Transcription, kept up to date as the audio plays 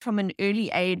from an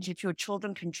early age, if your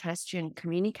children can trust you and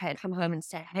communicate, come home and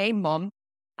say, hey, mom,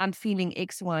 I'm feeling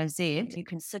X, Y, Z. You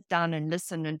can sit down and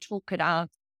listen and talk it out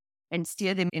and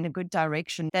steer them in a good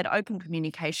direction. That open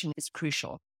communication is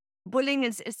crucial. Bullying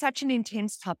is such an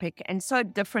intense topic and so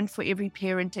different for every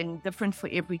parent and different for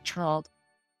every child.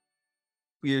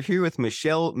 We're here with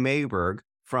Michele Meyburgh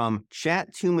from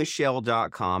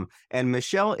chat2michele.com. And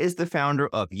Michele is the founder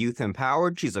of Youth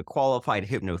Empowered. She's a qualified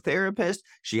hypnotherapist.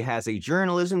 She has a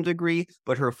journalism degree,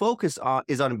 but her focus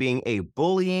is on being a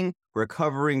bullying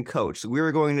recovering coach. So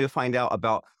we're going to find out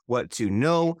about what to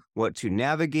know, what to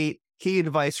navigate, key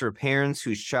advice for parents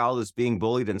whose child is being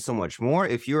bullied, and so much more.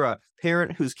 If you're a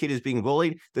parent whose kid is being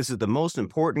bullied, this is the most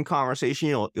important conversation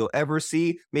you'll ever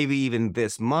see, maybe even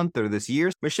this month or this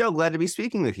year. Michele, glad to be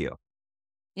speaking with you.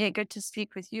 Yeah, good to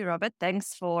speak with you, Robert.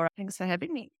 Thanks for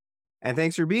having me. And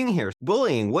thanks for being here.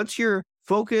 Bullying, what's your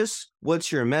focus?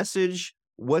 What's your message?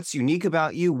 What's unique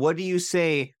about you? What do you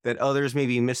say that others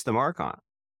maybe miss the mark on?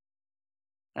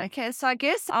 Okay, so I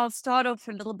guess I'll start off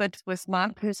a little bit with my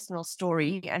personal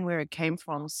story and where it came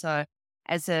from. So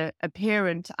as a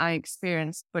parent, I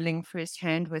experienced bullying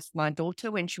firsthand with my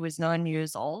daughter when she was 9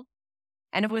 years old.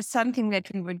 And it was something that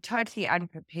we were totally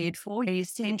unprepared for. You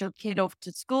send your kid off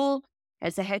to school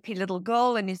as a happy little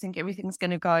girl and you think everything's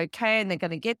going to go okay and they're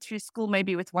going to get through school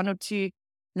maybe with one or two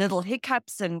little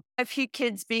hiccups and a few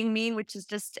kids being mean, which is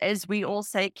just, as we all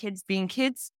say, kids being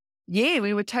kids. Yeah,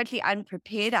 we were totally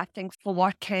unprepared, I think, for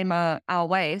what came our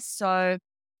way. So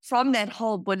from that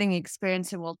whole bullying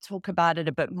experience, and we'll talk about it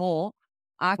a bit more,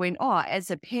 I went, as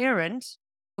a parent,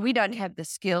 we don't have the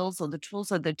skills or the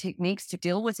tools or the techniques to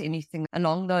deal with anything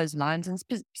along those lines. And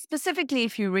specifically,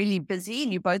 if you're really busy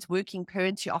and you're both working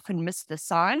parents, you often miss the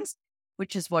signs,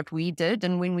 which is what we did.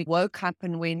 And when we woke up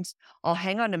and went, oh,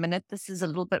 hang on a minute, this is a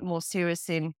little bit more serious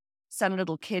than some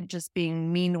little kid just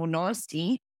being mean or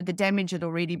nasty, the damage had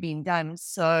already been done.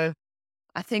 So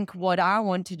I think what I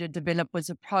wanted to develop was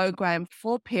a program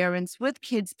for parents with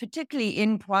kids, particularly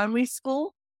in primary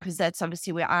school, because that's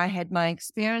obviously where I had my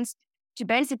experience, to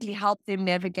basically help them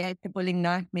navigate the bullying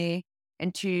nightmare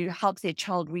and to help their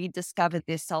child rediscover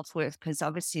their self-worth, because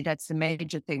obviously that's the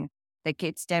major thing that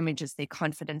gets damaged is their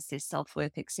confidence, their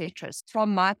self-worth, etc.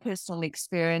 From my personal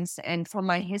experience and from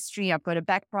my history, I've got a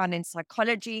background in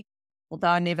psychology, although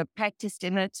I never practiced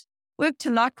in it. Worked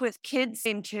a lot with kids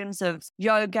in terms of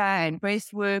yoga and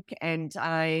breath work, and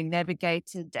I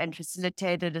navigated and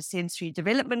facilitated a sensory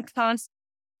development class.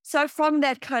 So from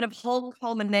that kind of whole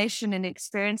culmination and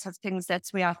experience of things,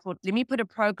 that's where I thought, let me put a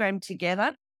program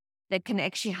together that can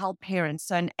actually help parents.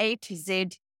 So an A to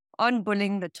Z on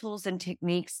bullying, the tools and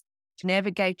techniques to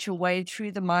navigate your way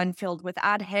through the minefield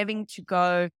without having to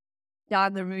go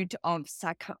down the route of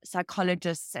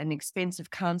psychologists and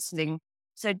expensive counseling.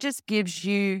 So it just gives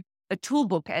you a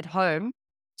toolbook at home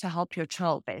to help your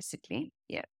child, basically.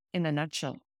 Yeah, in a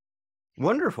nutshell.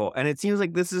 Wonderful. And it seems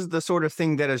like this is the sort of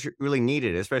thing that is really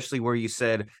needed, especially where you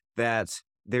said that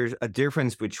there's a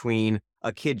difference between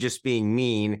a kid just being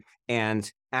mean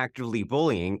and actively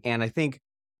bullying. And I think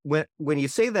when you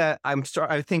say that,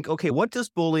 I think, okay, what does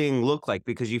bullying look like?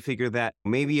 Because you figure that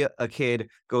maybe a kid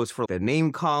goes for the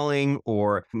name calling,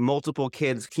 or multiple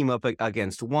kids team up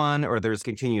against one, or there's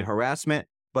continued harassment.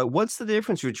 But what's the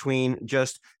difference between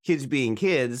just kids being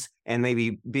kids and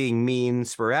maybe being mean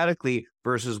sporadically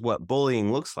versus what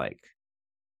bullying looks like?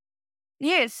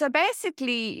 Yeah, so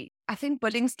basically, I think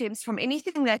bullying stems from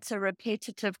anything that's a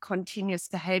repetitive, continuous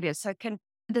behavior. So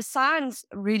the signs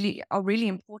are really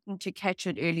important to catch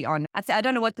it early on. I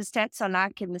don't know what the stats are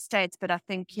like in the States, but I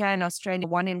think here in Australia,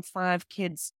 1 in 5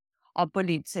 kids are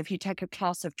bullied. So if you take a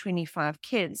class of 25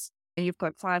 kids, you've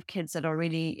got 5 kids that are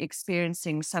really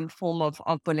experiencing some form of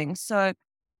bullying. So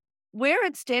where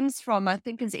it stems from, I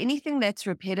think, is anything that's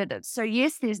repetitive. So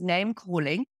yes, there's name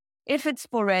calling. If it's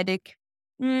sporadic,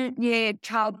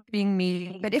 child being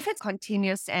mean. But if it's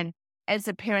continuous, and as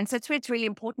a parent, that's where it's really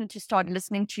important to start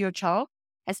listening to your child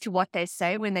as to what they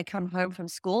say when they come home from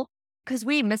school. Because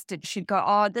we missed it. She'd go,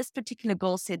 oh, this particular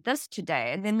girl said this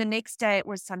today. And then the next day it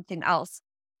was something else.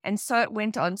 And so it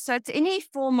went on. So it's any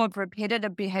form of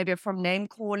repetitive behavior, from name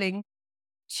calling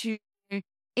to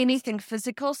anything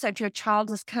physical. So if your child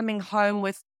is coming home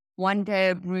with one day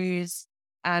of bruise,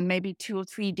 maybe 2 or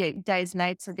 3 days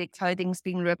late, so their clothing's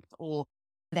been ripped, or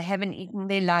they haven't eaten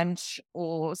their lunch,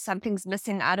 or something's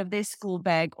missing out of their school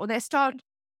bag, or they start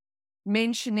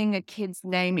mentioning a kid's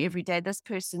name every day. This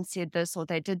person said this, or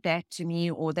they did that to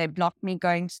me, or they blocked me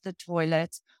going to the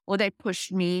toilet, or they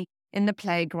pushed me in the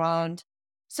playground.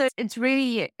 So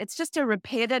it's just a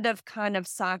repetitive kind of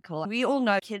cycle. We all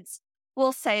know kids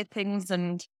will say things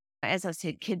and as I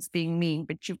said, kids being mean,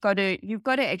 but you've got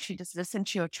to actually just listen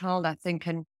to your child, I think,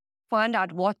 and find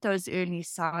out what those early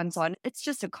signs are. It's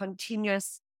just a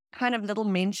continuous kind of little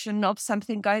mention of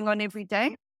something going on every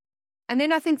day. And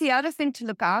then I think the other thing to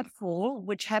look out for,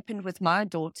 which happened with my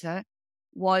daughter,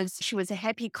 was she was a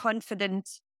happy,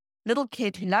 confident little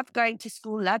kid who loved going to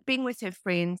school, loved being with her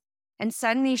friends. And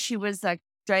suddenly she was like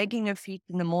dragging her feet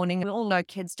in the morning. We all know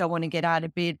kids don't want to get out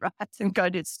of bed, right, and go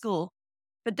to school.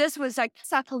 But this was like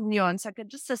subtle nuance, like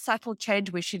just a subtle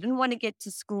change where she didn't want to get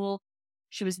to school.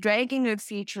 She was dragging her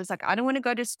feet. She was like, I don't want to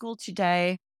go to school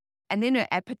today. And then her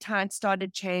appetite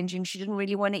started changing. She didn't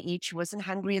really want to eat. She wasn't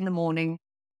hungry in the morning.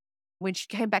 When she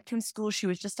came back from school, she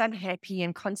was just unhappy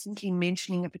and constantly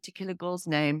mentioning a particular girl's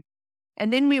name.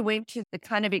 And then we went to the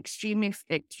kind of extreme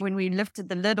effect when we lifted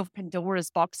the lid of Pandora's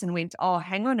box and went, oh,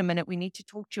 hang on a minute, we need to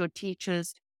talk to your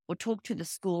teachers or talk to the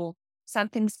school.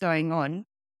 Something's going on.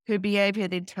 Her behavior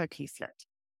then totally flipped.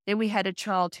 Then we had a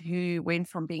child who went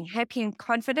from being happy and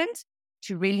confident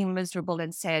to really miserable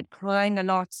and sad, crying a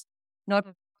lot, not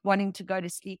wanting to go to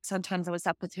sleep. Sometimes I was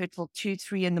up with her till 2,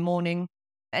 3 in the morning.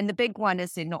 And the big one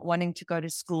is they're not wanting to go to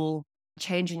school,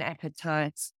 change in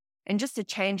appetites, and just a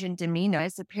change in demeanor.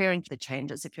 As a parent, the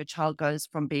changes if your child goes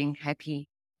from being happy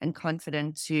and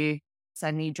confident to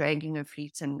suddenly dragging her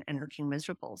feet and looking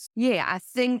miserable. Yeah, I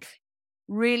think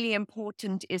really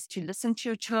important is to listen to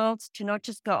your child, to not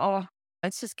just go, oh,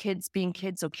 it's just kids being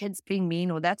kids or kids being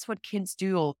mean, or that's what kids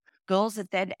do, or girls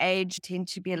at that age tend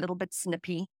to be a little bit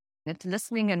snippy. It's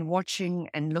listening and watching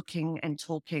and looking and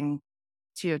talking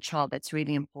to your child that's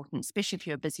really important, especially if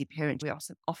you're a busy parent. We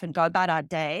also often go about our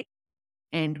day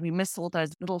and we miss all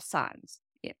those little signs.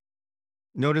 Yeah.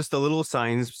 Notice the little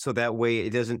signs so that way it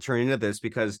doesn't turn into this,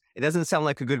 because it doesn't sound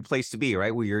like a good place to be,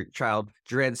 right? Where your child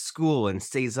dreads school and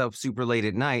stays up super late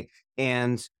at night.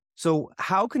 And so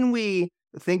how can we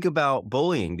think about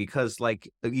bullying? Because like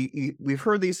we've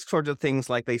heard these sorts of things,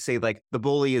 like they say like the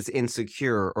bully is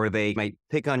insecure, or they might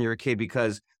pick on your kid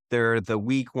because they're the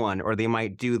weak one, or they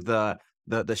might do the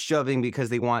shoving because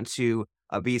they want to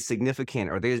be significant,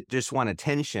 or they just want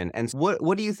attention. And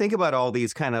what do you think about all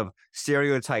these kind of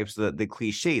stereotypes, the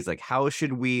cliches? Like, how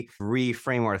should we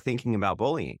reframe our thinking about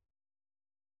bullying?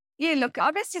 Yeah, look,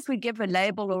 obviously, if we give a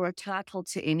label or a title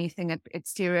to anything, it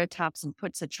stereotypes and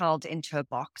puts a child into a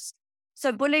box.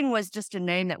 So bullying was just a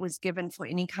name that was given for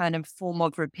any kind of form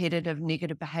of repetitive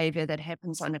negative behavior that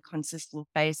happens on a consistent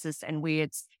basis and where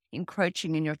it's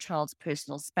encroaching in your child's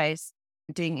personal space,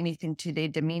 doing anything to their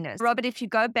demeanor. Robert, if you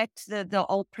go back to the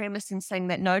old premise in saying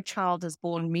that no child is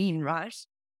born mean, right?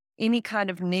 Any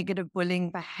kind of negative bullying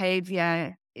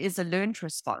behavior is a learned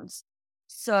response.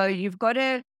 So you've got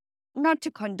to, not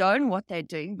to condone what they're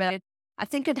doing, but I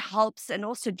think it helps, and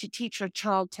also to teach your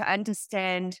child to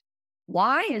understand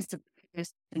why is the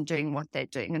person doing what they're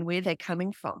doing and where they're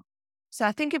coming from. So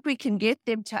I think if we can get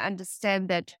them to understand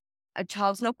that a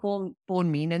child's not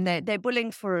born mean and they're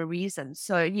bullying for a reason.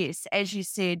 So yes, as you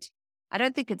said, I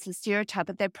don't think it's a stereotype,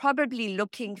 but they're probably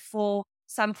looking for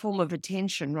some form of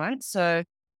attention, right? So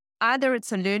either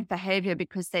it's a learned behavior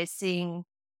because they're seeing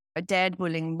a dad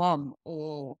bullying mom,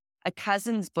 or a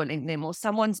cousin's bullying them, or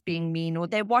someone's being mean, or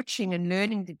they're watching and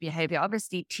learning the behavior.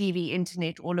 Obviously, TV,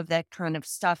 internet, all of that kind of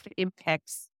stuff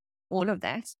impacts all of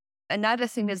that. Another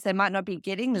thing is they might not be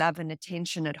getting love and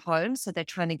attention at home, so they're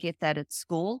trying to get that at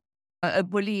school. A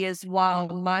bully as well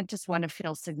might just want to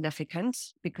feel significant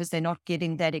because they're not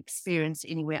getting that experience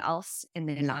anywhere else in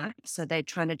their life. So they're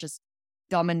trying to just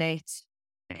dominate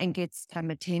and get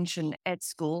some attention at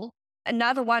school.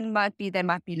 Another one might be they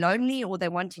might be lonely, or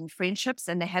they're wanting friendships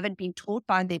and they haven't been taught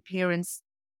by their parents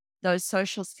those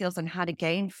social skills on how to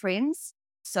gain friends.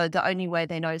 So the only way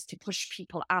they know is to push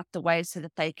people out the way so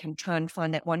that they can try and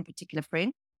find that one particular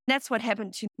friend. That's what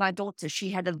happened to my daughter. She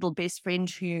had a little best friend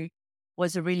who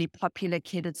was a really popular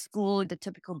kid at school, the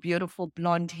typical beautiful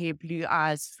blonde hair, blue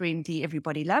eyes, friendly,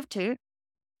 everybody loved her.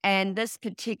 And this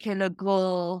particular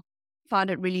girl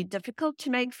found it really difficult to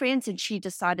make friends, and she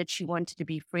decided she wanted to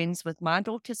be friends with my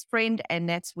daughter's friend, and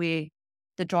that's where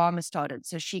the drama started.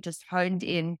 So she just honed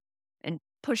in and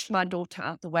pushed my daughter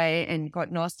out the way and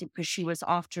got nasty because she was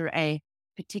after a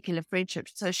particular friendship.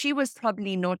 So she was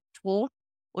probably not taught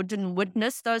or didn't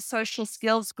witness those social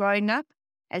skills growing up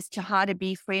as to how to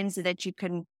be friends, so that you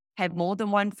can have more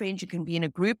than one friend, you can be in a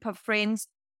group of friends.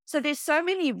 So there's so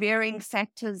many varying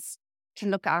factors to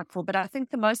look out for. But I think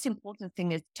the most important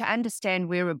thing is to understand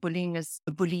where a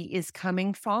bully is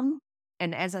coming from.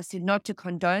 And as I said, not to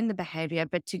condone the behavior,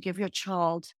 but to give your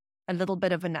child a little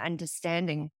bit of an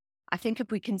understanding. I think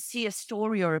if we can see a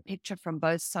story or a picture from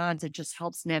both sides, it just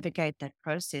helps navigate that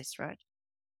process, right?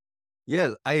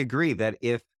 Yeah, I agree that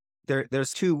if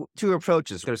there's two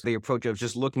approaches. There's the approach of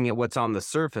just looking at what's on the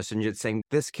surface and just saying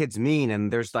this kid's mean,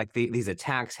 and there's like these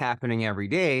attacks happening every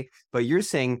day. But you're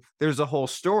saying there's a whole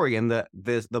story, and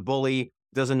the bully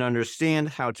doesn't understand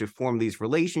how to form these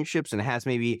relationships and has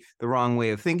maybe the wrong way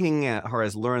of thinking, or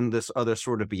has learned this other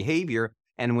sort of behavior.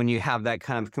 And when you have that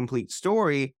kind of complete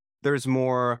story, there's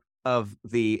more of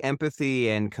the empathy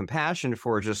and compassion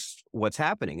for just what's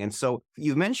happening. And so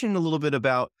you mentioned a little bit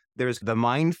about there's the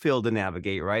minefield to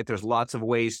navigate, right? There's lots of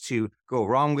ways to go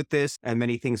wrong with this and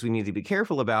many things we need to be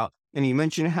careful about. And you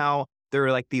mentioned how there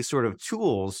are like these sort of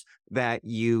tools that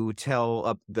you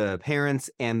tell the parents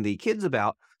and the kids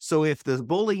about. So if the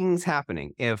bullying's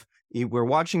happening, if we're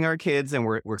watching our kids and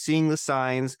we're seeing the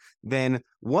signs, then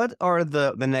what are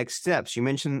the next steps? You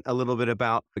mentioned a little bit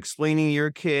about explaining to your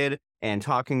kid and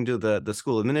talking to the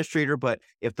school administrator, but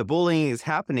if the bullying is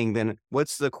happening, then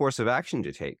what's the course of action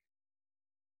to take?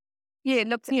 Yeah,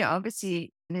 look,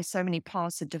 obviously there's so many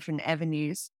paths of different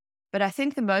avenues, but I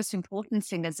think the most important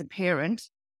thing as a parent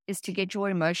is to get your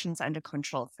emotions under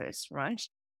control first, right?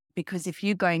 Because if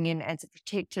you're going in as a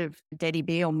protective daddy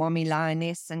bear or mommy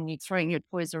lioness and you're throwing your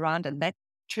toys around and that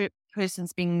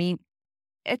person's being mean,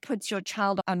 it puts your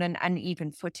child on an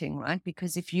uneven footing, right?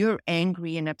 Because if you're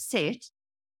angry and upset,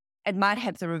 it might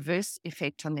have the reverse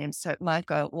effect on them. So it might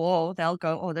go, oh, they'll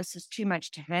go, oh, this is too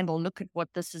much to handle. Look at what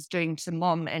this is doing to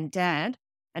mom and dad.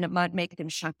 And it might make them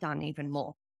shut down even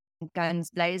more. Guns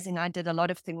blazing, I did a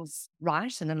lot of things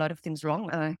right and a lot of things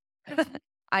wrong.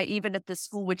 I even at the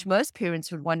school, which most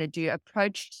parents would want to do,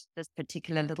 approached this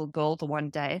particular little girl the one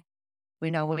day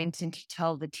when I went in to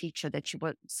tell the teacher that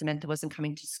Samantha wasn't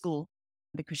coming to school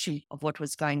because of what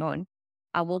was going on.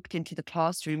 I walked into the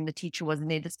classroom, the teacher wasn't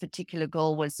there. This particular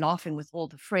girl was laughing with all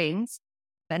the friends.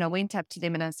 And I went up to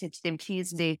them and I said to them,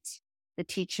 please let the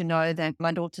teacher know that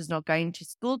my daughter's not going to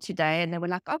school today. And they were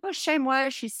like, oh, shame, why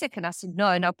is she sick? And I said, no.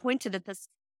 And I pointed at this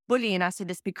bully and I said,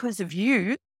 it's because of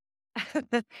you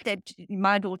that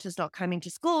my daughter's not coming to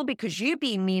school because you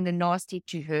being mean and nasty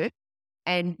to her.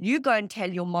 And you go and tell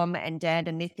your mom and dad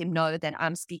and let them know that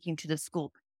I'm speaking to the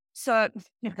school. So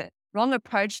wrong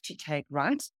approach to take,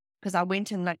 right? Because I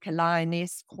went in like a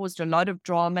lioness, caused a lot of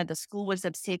drama. The school was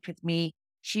upset with me.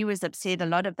 She was upset. A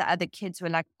lot of the other kids were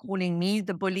like calling me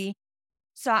the bully.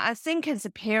 So I think as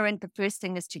a parent, the first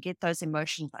thing is to get those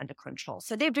emotions under control.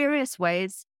 So there are various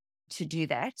ways to do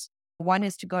that. One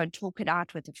is to go and talk it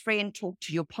out with a friend, talk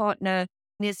to your partner.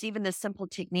 There's even the simple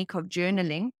technique of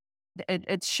journaling.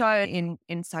 It's shown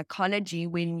in psychology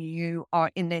when you are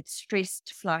in that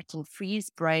stressed flight and freeze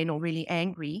brain or really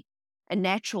angry, a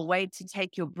natural way to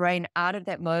take your brain out of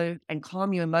that mode and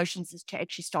calm your emotions is to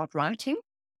actually start writing.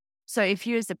 So if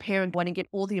you as a parent want to get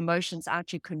all the emotions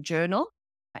out, you can journal.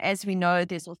 As we know,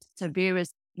 there's also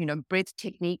various, breath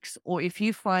techniques, or if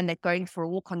you find that going for a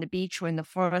walk on the beach or in the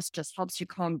forest just helps you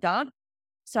calm down.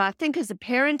 So I think as a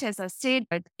parent, as I said,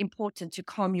 it's important to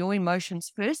calm your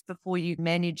emotions first before you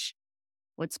manage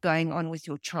what's going on with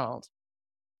your child.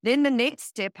 Then the next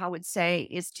step, I would say,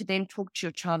 is to then talk to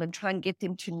your child and try and get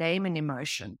them to name an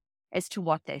emotion as to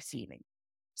what they're feeling.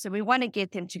 So we want to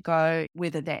get them to go,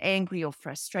 whether they're angry or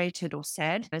frustrated or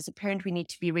sad. As a parent, we need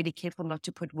to be really careful not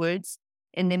to put words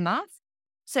in their mouth.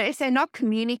 So if they're not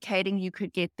communicating, you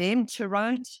could get them to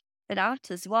write it out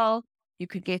as well. You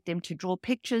could get them to draw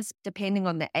pictures depending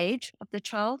on the age of the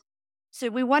child. So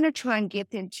we want to try and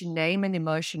get them to name an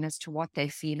emotion as to what they're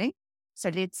feeling. So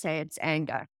let's say it's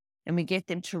anger, and we get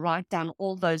them to write down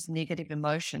all those negative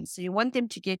emotions. So you want them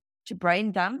to get to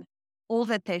brain dump all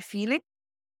that they're feeling.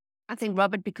 I think,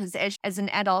 Robert, because as an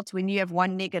adult, when you have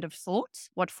one negative thought,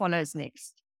 what follows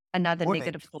next? Another More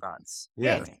negative thought. thoughts.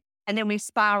 Yes. Yeah. And then we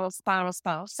spiral.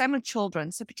 Same with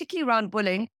children. So particularly around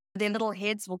bullying, their little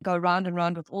heads will go round and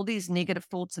round with all these negative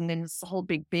thoughts, and then it's a whole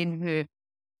big Ben-Hur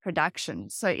production.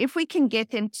 So if we can get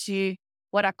them to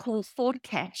what I call thought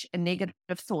catch a negative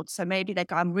thought. So maybe they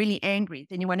go, I'm really angry.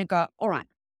 Then you want to go, all right.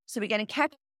 So we're going to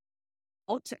catch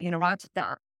thought, write it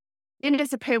down. Then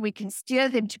as a parent, we can steer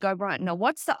them to go, right, now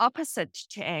what's the opposite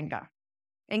to anger?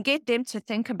 And get them to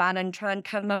think about it and try and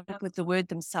come up with the word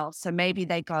themselves. So maybe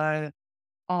they go,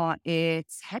 oh,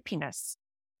 it's happiness.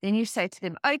 Then you say to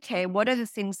them, okay, what are the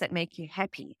things that make you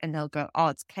happy? And they'll go, oh,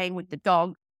 it's playing with the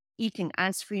dog, eating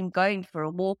ice cream, going for a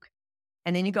walk.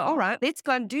 And then you go, all right, let's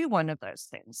go and do one of those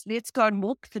things. Let's go and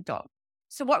walk the dog.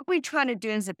 So what we're trying to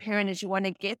do as a parent is you want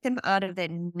to get them out of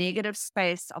that negative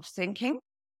space of thinking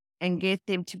and get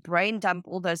them to brain dump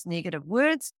all those negative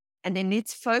words. And then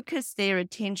let's focus their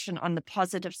attention on the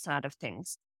positive side of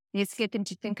things. Let's get them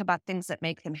to think about things that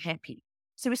make them happy.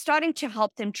 So we're starting to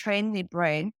help them train their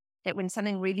brain that when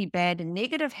something really bad and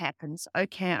negative happens,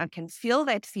 okay, I can feel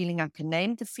that feeling. I can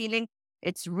name the feeling.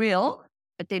 It's real,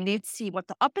 but then let's see what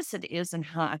the opposite is and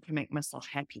how I can make myself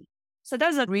happy. So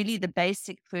those are really the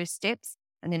basic first steps.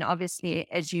 And then obviously,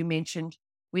 as you mentioned,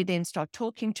 we then start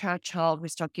talking to our child. We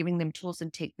start giving them tools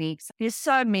and techniques. There's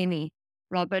so many,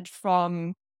 Robert,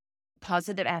 from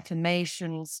positive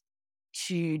affirmations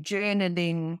to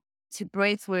journaling to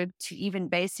breath work to even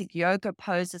basic yoga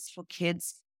poses for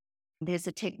kids. There's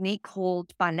a technique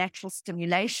called bilateral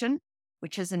stimulation,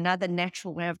 which is another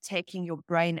natural way of taking your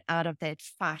brain out of that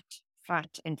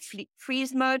fight and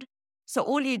freeze mode. So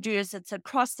all you do is it's a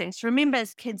cross thing. So remember,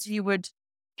 as kids, you would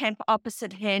tap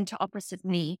opposite hand to opposite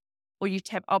knee, or you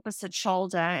tap opposite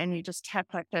shoulder and you just tap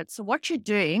like that. So what you're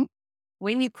doing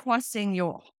when you're crossing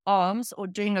your arms or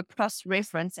doing a cross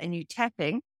reference and you're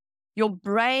tapping, your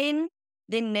brain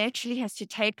then naturally has to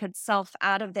take itself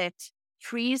out of that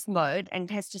freeze mode and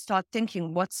has to start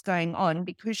thinking what's going on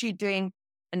because you're doing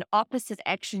an opposite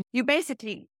action. You're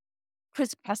basically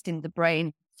crisscrossing the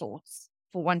brain thoughts,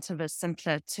 for want of a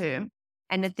simpler term.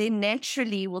 And it then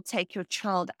naturally will take your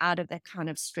child out of that kind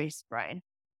of stress brain.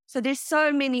 So there's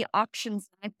so many options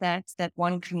like that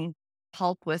one can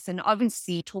help with. And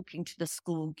obviously talking to the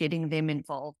school, getting them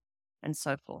involved and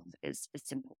so forth is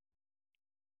simple.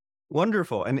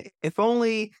 Wonderful. And if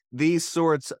only these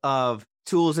sorts of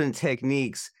tools and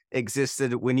techniques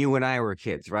existed when you and I were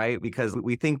kids, right? Because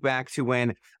we think back to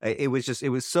when it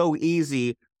was so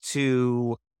easy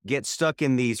to get stuck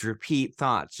in these repeat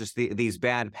thoughts, just these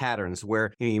bad patterns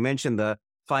where you mentioned the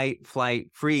fight, flight,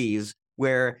 freeze,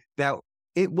 where that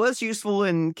it was useful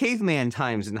in caveman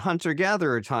times and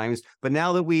hunter-gatherer times, but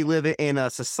now that we live in a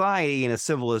society, in a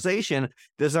civilization,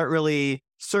 does that really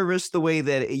service the way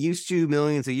that it used to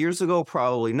millions of years ago?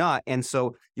 Probably not. And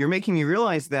so you're making me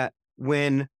realize that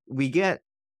when we get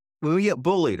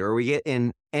bullied or we get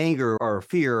in anger or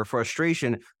fear or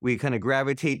frustration, we kind of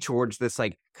gravitate towards this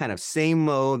like kind of same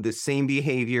mode, the same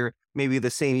behavior, maybe the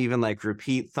same even like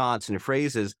repeat thoughts and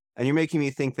phrases. And you're making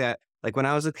me think that like when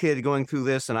I was a kid going through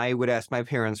this and I would ask my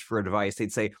parents for advice,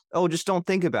 they'd say, oh, just don't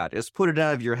think about it. Just put it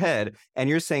out of your head. And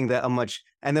you're saying that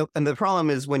and the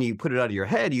problem is when you put it out of your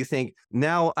head, you think,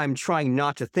 now I'm trying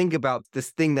not to think about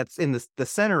this thing that's in the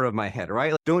center of my head,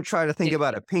 right? Like, don't try to think Yeah.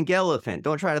 about a pink elephant.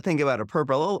 Don't try to think about a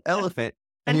purple elephant.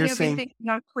 And And you're you've been saying, thinking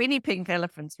of 20 pink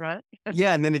elephants, right?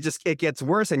 yeah, and then it gets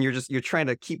worse, and you're trying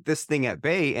to keep this thing at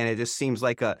bay, and it just seems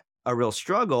like a real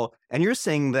struggle. And you're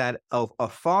saying that a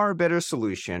far better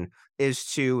solution is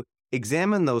to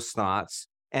examine those thoughts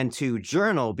and to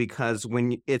journal, because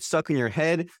when it's stuck in your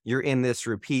head, you're in this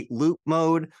repeat loop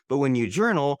mode. But when you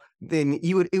journal, then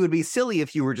it would be silly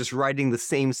if you were just writing the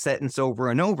same sentence over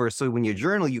and over. So when you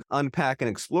journal, you unpack and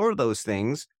explore those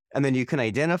things. And then you can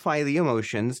identify the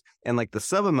emotions and like the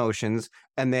sub emotions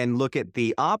and then look at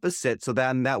the opposite. So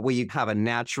then that way you have a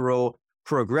natural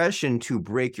progression to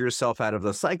break yourself out of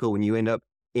the cycle. When you end up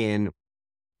in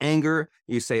anger,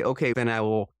 you say, okay, then I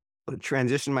will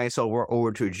transition myself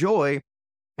over to joy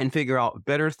and figure out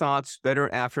better thoughts,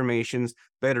 better affirmations,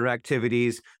 better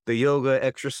activities, the yoga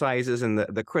exercises and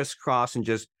the crisscross and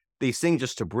just these things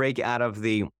just to break out of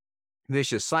the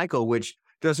vicious cycle, which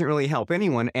doesn't really help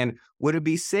anyone. And would it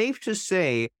be safe to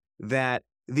say that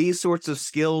these sorts of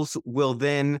skills will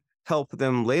then help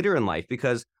them later in life?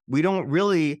 Because we don't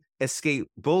really escape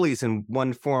bullies in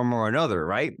one form or another,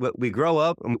 right? But we grow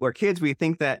up and we're kids. We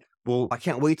think that, well, I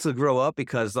can't wait to grow up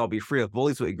because I'll be free of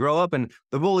bullies. But we grow up and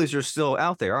the bullies are still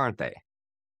out there, aren't they?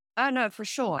 Oh, no, for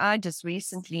sure. I just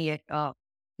recently,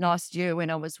 last year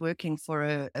when I was working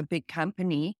for a big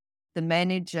company, the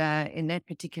manager in that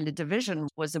particular division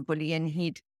was a bully and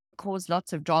he'd caused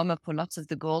lots of drama for lots of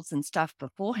the girls and stuff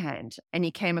beforehand. And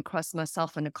he came across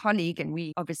myself and a colleague, and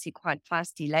we obviously quite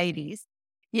feisty ladies.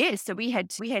 Yeah, so we had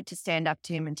to stand up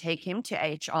to him and take him to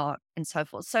HR and so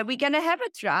forth. So we're going to have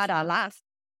it throughout our life,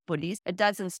 bullies. It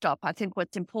doesn't stop. I think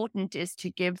what's important is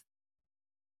to give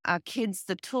our kids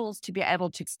the tools to be able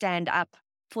to stand up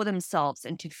for themselves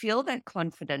and to feel that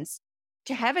confidence,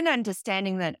 to have an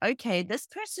understanding that, okay, this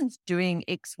person's doing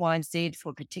X, Y, and Z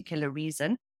for a particular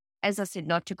reason. As I said,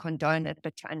 not to condone it,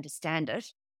 but to understand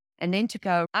it. And then to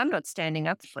go, I'm not standing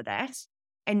up for that.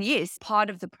 And yes, part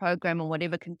of the program or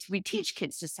whatever, we teach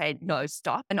kids to say, no,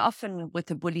 stop. And often with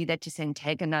a bully, that just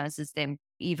antagonizes them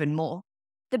even more.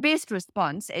 The best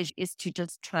response is to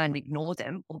just try and ignore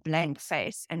them or blank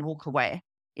face and walk away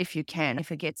if you can.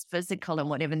 If it gets physical and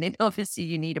whatever, then obviously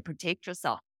you need to protect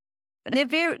yourself. But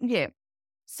yeah.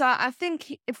 So I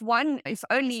think if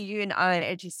only you and I,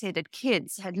 as you said, as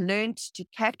kids had learned to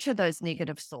capture those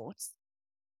negative thoughts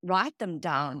write them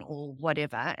down or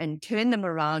whatever and turn them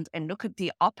around and look at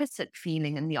the opposite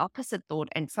feeling and the opposite thought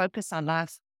and focus our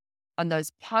life on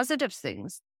those positive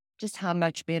things, just how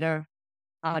much better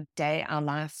our day, our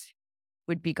life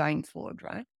would be going forward,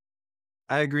 right?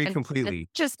 I agree And it's completely.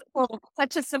 just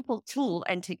such a simple tool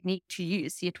and technique to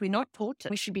use, yet we're not taught it.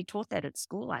 We should be taught that at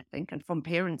school, I think, and from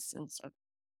parents and so.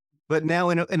 But now,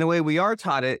 in a way, we are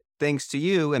taught it thanks to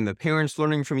you and the parents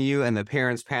learning from you and the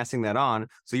parents passing that on.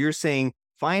 So you're saying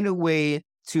find a way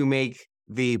to make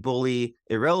the bully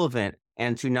irrelevant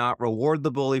and to not reward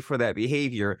the bully for that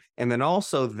behavior. And then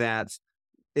also that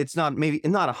it's not maybe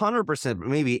not 100%, but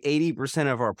maybe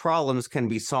 80% of our problems can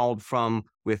be solved from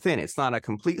within. It's not a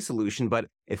complete solution, but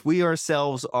if we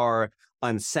ourselves are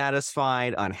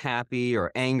unsatisfied, unhappy,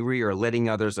 or angry, or letting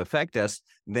others affect us,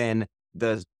 then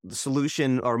the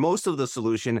solution, or most of the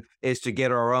solution, is to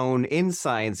get our own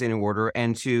insides in order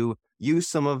and to use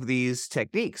some of these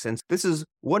techniques. And this is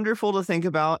wonderful to think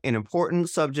about, an important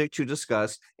subject to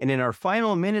discuss. And in our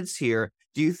final minutes here,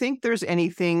 do you think there's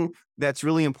anything that's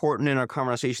really important in our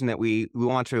conversation that we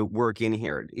want to work in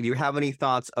here? Do you have any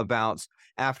thoughts about,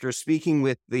 after speaking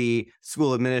with the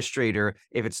school administrator,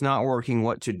 if it's not working,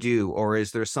 what to do? Or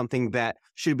is there something that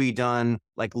should be done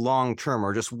like long term,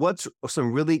 or just what's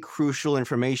some really crucial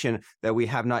information that we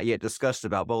have not yet discussed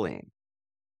about bullying?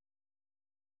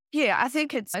 Yeah, I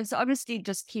think it's obviously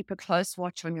just keep a close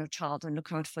watch on your child and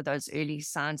look out for those early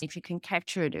signs. If you can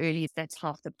capture it early, that's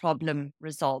half the problem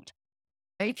resolved.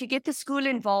 If you get the school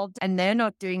involved and they're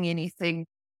not doing anything,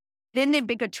 then there are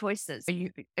bigger choices.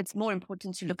 It's more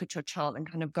important to look at your child and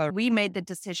kind of go, we made the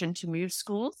decision to move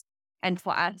schools. And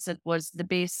for us, it was the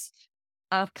best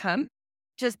outcome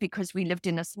just because we lived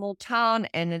in a small town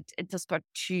and it just got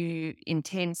too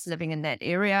intense living in that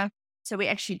area. So we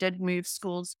actually did move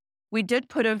schools. We did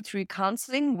put them through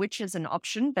counseling, which is an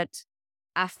option, but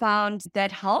I found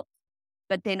that helped.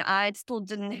 But then I still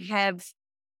didn't have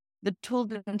the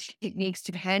tools and techniques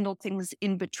to handle things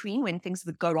in between when things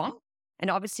would go wrong. And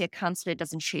obviously a counselor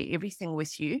doesn't share everything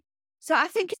with you. So I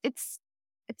think it's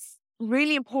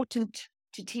really important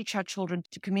to teach our children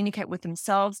to communicate with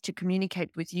themselves, to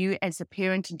communicate with you as a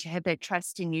parent, and to have that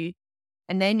trust in you.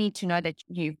 And they need to know that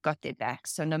you've got their back.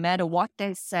 So no matter what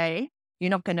they say, you're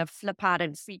not going to flip out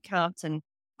and freak out and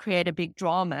create a big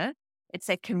drama. It's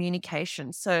that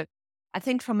communication. So I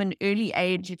think from an early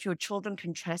age, if your children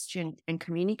can trust you and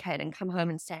communicate and come home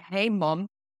and say, hey, mom,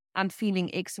 I'm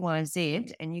feeling X, Y,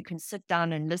 Z, and you can sit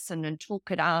down and listen and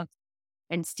talk it out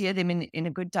and steer them in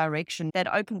a good direction,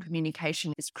 that open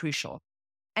communication is crucial.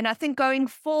 And I think going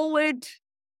forward,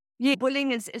 yeah,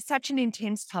 bullying is such an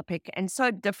intense topic and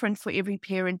so different for every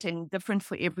parent and different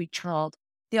for every child.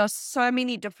 There are so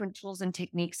many different tools and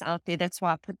techniques out there. That's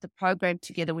why I put the program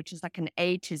together, which is like an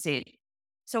A to Z.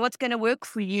 So what's going to work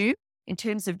for you in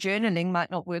terms of journaling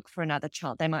might not work for another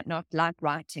child. They might not like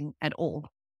writing at all.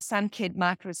 Some kid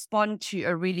might respond to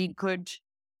a really good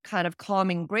kind of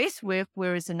calming breath work,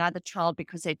 whereas another child,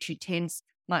 because they're too tense,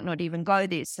 might not even go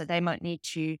there. So they might need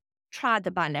to try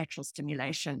the bilateral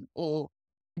stimulation or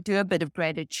do a bit of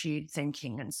gratitude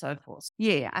thinking and so forth.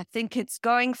 Yeah, I think it's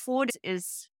going forward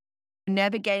is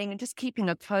navigating and just keeping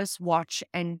a close watch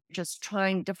and just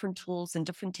trying different tools and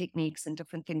different techniques and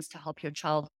different things to help your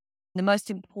child. The most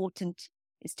important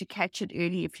is to catch it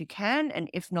early if you can. And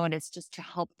if not, it's just to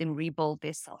help them rebuild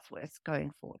their self-worth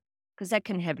going forward, because that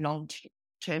can have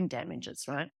long-term damages,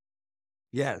 right?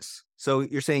 Yes. So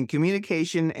you're saying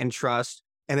communication and trust,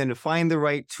 and then to find the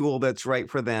right tool that's right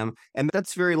for them. And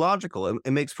that's very logical.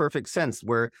 It makes perfect sense.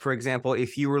 Where, for example,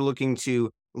 if you were looking to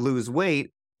lose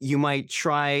weight, you might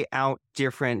try out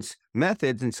different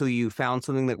methods until you found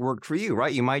something that worked for you,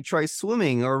 right? You might try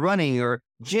swimming or running or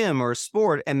gym or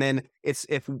sport. And then if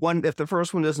the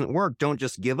first one doesn't work, don't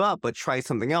just give up, but try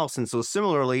something else. And so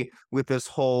similarly with this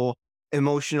whole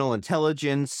emotional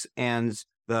intelligence and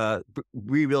the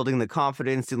rebuilding the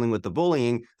confidence, dealing with the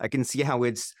bullying, I can see how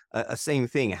it's a same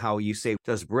thing. How you say,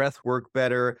 does breath work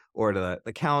better, or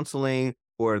the counseling,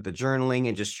 or the journaling,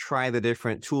 and just try the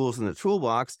different tools in the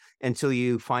toolbox until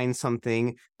you find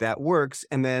something that works.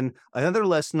 And then another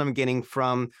lesson I'm getting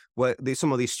from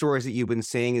some of these stories that you've been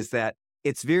saying is that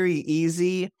it's very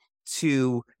easy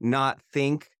to not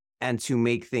think and to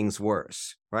make things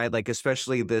worse, right? Like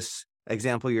especially this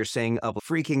example you're saying of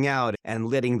freaking out and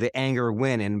letting the anger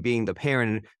win and being the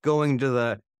parent and going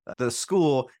to the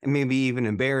school and maybe even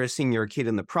embarrassing your kid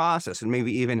in the process and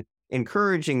maybe even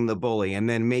encouraging the bully and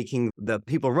then making the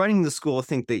people running the school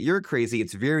think that you're crazy.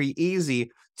 It's very easy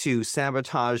to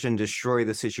sabotage and destroy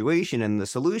the situation. And the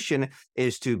solution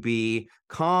is to be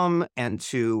calm and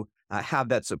to have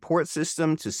that support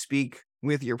system, to speak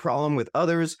with your problem with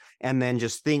others, and then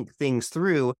just think things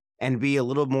through and be a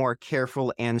little more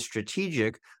careful and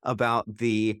strategic about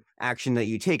the action that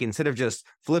you take instead of just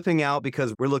flipping out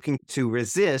because we're looking to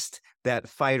resist that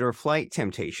fight or flight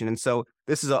temptation. And so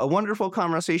this is a wonderful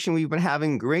conversation we've been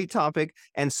having, great topic.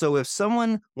 And so if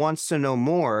someone wants to know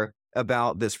more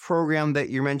about this program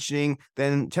that you're mentioning,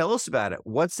 then tell us about it.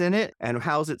 What's in it and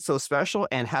how is it so special?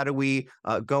 And how do we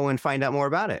go and find out more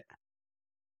about it?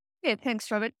 Yeah, thanks,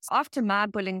 Robert. After my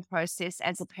bullying process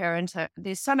as a parent,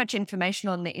 there's so much information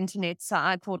on the internet. So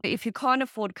I thought, if you can't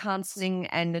afford counseling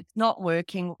and it's not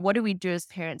working, what do we do as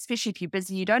parents? Especially if you're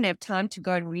busy, you don't have time to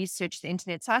go and research the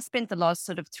internet. So I spent the last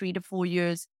sort of 3 to 4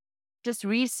 years just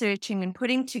researching and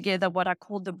putting together what I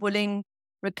call the bullying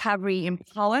recovery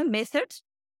empower method.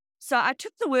 So I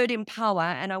took the word empower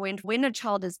and I went, when a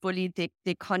child is bullied,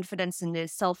 their confidence and their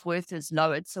self-worth is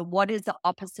lowered. So what is the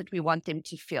opposite we want them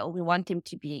to feel? We want them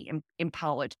to be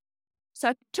empowered. So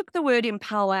I took the word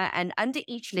empower and under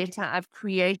each letter, I've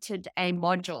created a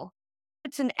module.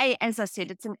 It's an A, as I said,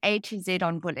 it's an A to Z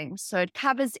on bullying. So it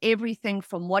covers everything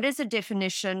from what is a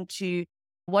definition to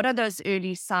what are those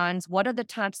early signs, what are the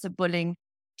types of bullying,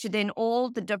 to then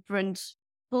all the different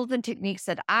tools and techniques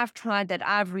that I've tried, that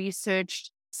I've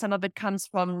researched. Some of it comes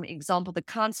from, example, the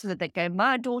counselor that gave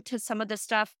my daughter some of the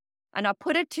stuff. And I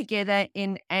put it together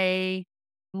in a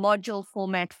module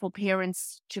format for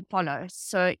parents to follow.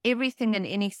 So everything and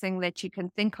anything that you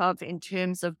can think of in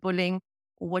terms of bullying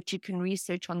or what you can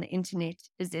research on the internet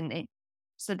is in there.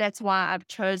 So that's why I've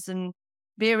chosen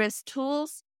various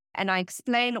tools and I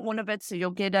explain all of it. So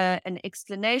you'll get an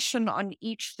explanation on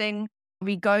each thing.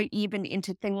 We go even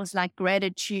into things like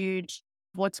gratitude.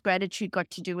 What's gratitude got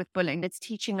to do with bullying? It's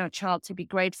teaching our child to be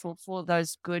grateful for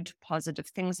those good, positive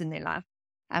things in their life.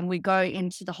 And we go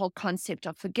into the whole concept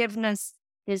of forgiveness.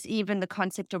 There's even the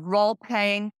concept of role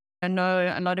playing. I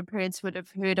know a lot of parents would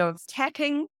have heard of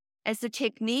tapping as the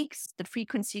techniques, the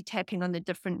frequency tapping on the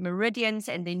different meridians,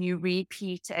 and then you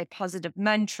repeat a positive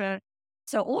mantra.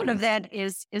 So all of that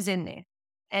is in there.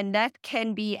 And that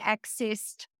can be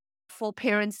accessed for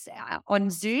parents on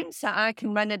Zoom. So I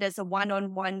can run it as a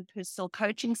one-on-one personal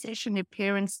coaching session if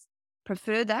parents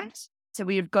prefer that. So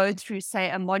we would go through, say,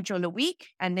 a module a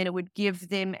week, and then it would give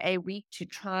them a week to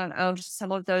try out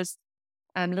some of those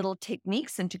little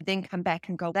techniques and to then come back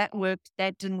and go, that worked,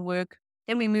 that didn't work.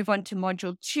 Then we move on to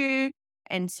module 2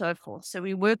 and so forth. So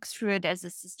we work through it as a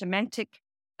systematic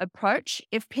approach.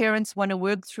 If parents want to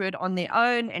work through it on their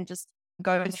own and just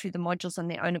go through the modules on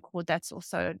their own accord, that's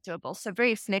also doable. So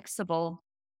very flexible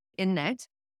in that.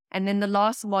 And then the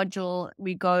last module,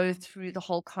 we go through the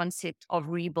whole concept of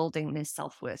rebuilding their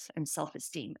self-worth and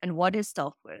self-esteem. And what is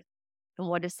self-worth? And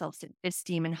what is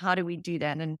self-esteem? And how do we do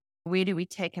that? And where do we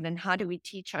take it? And how do we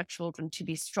teach our children to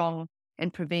be strong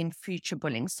and prevent future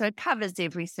bullying? So it covers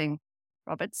everything,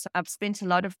 Robert. So I've spent a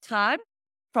lot of time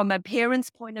from a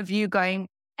parent's point of view going,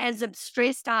 as a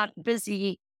stressed out,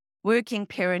 busy working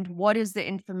parent, what is the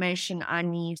information I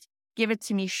need? Give it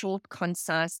to me short,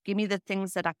 concise. Give me the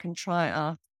things that I can try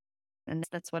out. And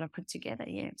that's what I put together.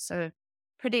 Yeah. So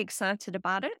pretty excited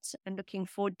about it and looking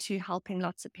forward to helping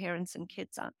lots of parents and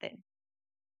kids out there.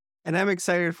 And I'm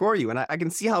excited for you. And I can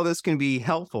see how this can be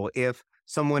helpful if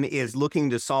someone is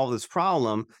looking to solve this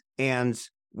problem. And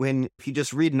if you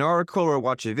just read an article or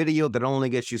watch a video, that only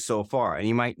gets you so far. And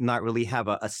you might not really have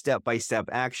a step-by-step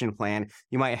action plan.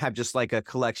 You might have just like a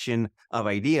collection of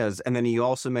ideas. And then you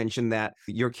also mentioned that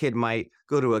your kid might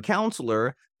go to a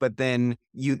counselor, but then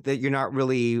you're not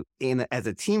really in as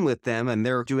a team with them and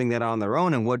they're doing that on their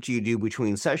own. And what do you do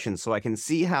between sessions? So I can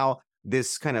see how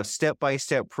this kind of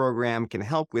step-by-step program can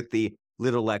help with the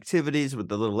little activities, with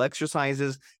the little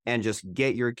exercises, and just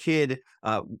get your kid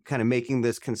kind of making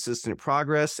this consistent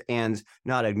progress and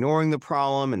not ignoring the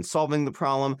problem and solving the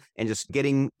problem and just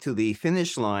getting to the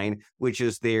finish line, which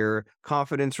is their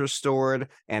confidence restored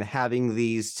and having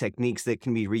these techniques that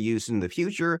can be reused in the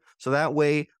future. So that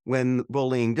way, when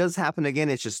bullying does happen again,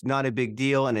 it's just not a big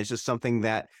deal and it's just something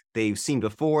that they've seen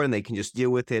before and they can just deal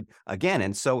with it again.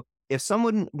 And so if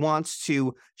someone wants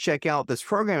to check out this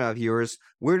program of yours,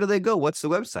 where do they go? What's the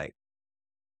website?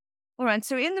 All right.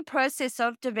 So in the process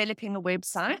of developing a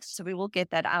website, so we will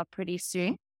get that out pretty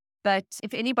soon. But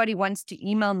if anybody wants to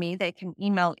email me, they can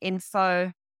email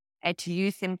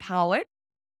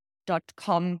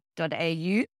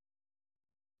info@youthempowered.com.au.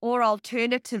 Or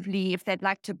alternatively, if they'd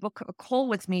like to book a call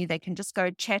with me, they can just go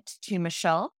chat to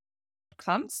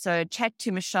Michele.com. So chat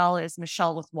to Michele is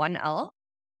Michele with one L.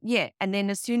 Yeah. And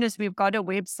then as soon as we've got a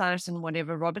website and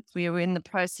whatever, Robert, we are in the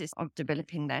process of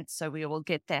developing that. So we will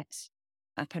get that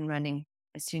up and running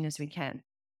as soon as we can.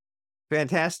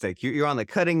 Fantastic. You're on the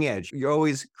cutting edge. You're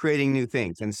always creating new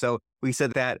things. And so we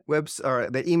said that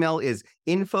the email is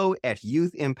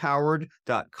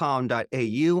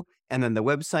info@youthempowered.com.au. And then the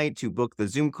website to book the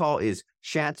Zoom call is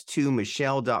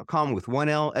chat2michele.com with one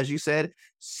L, as you said,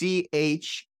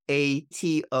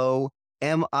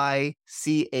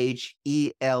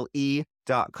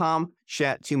 ChatOMichele.com,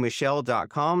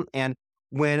 chat2michele.com. And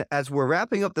as we're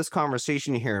wrapping up this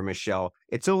conversation here, Michele,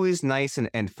 it's always nice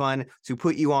and fun to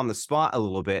put you on the spot a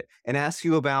little bit and ask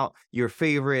you about your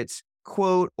favorite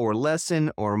quote or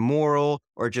lesson or moral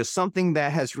or just something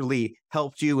that has really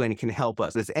helped you and can help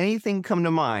us. Does anything come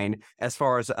to mind as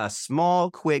far as a small,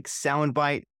 quick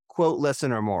soundbite, quote,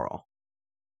 lesson, or moral?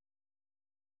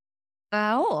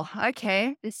 Oh,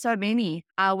 okay. There's so many.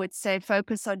 I would say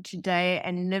focus on today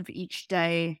and live each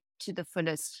day to the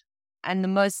fullest. And the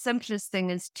most simplest thing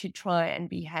is to try and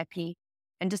be happy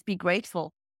and just be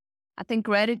grateful. I think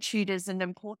gratitude is an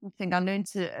important thing. I learned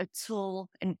a tool,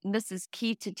 and this is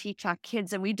key to teach our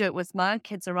kids. And we do it with my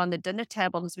kids around the dinner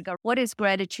table. As we go, what is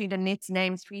gratitude? And let's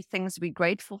name 3 things we're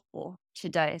grateful for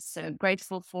today. So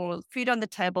grateful for food on the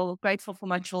table, grateful for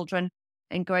my children,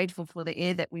 and grateful for the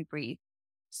air that we breathe.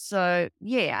 So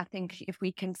yeah, I think if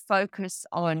we can focus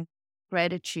on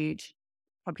gratitude,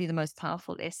 probably the most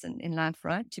powerful lesson in life,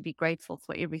 right? To be grateful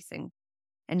for everything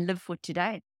and live for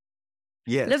today.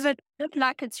 Yes. Live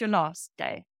like it's your last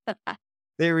day.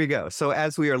 There we go. So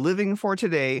as we are living for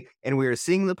today and we are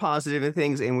seeing the positive in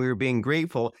things and we are being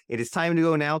grateful, it is time to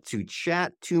go now to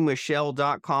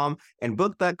chat2michele.com and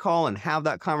book that call and have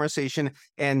that conversation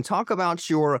and talk about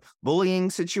your bullying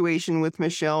situation with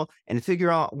Michele and figure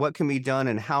out what can be done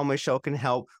and how Michele can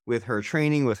help with her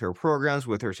training, with her programs,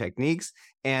 with her techniques.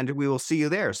 And we will see you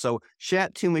there. So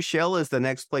Chat2Michele is the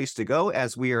next place to go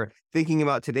as we are thinking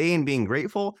about today and being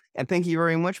grateful. And thank you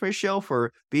very much, Michele,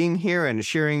 for being here and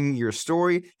sharing your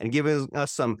story and giving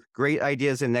us some great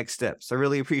ideas and next steps. I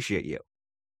really appreciate you.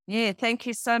 Yeah, thank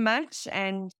you so much.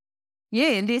 And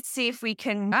yeah, let's see if we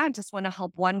can. I just want to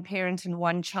help one parent and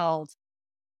one child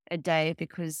a day,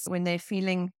 because when they're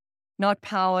feeling not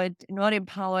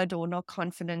empowered or not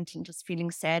confident and just feeling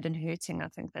sad and hurting, I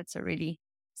think that's a really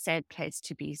sad place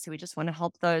to be. So we just want to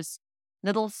help those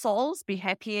little souls be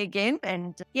happy again.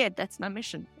 And yeah, that's my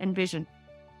mission and vision.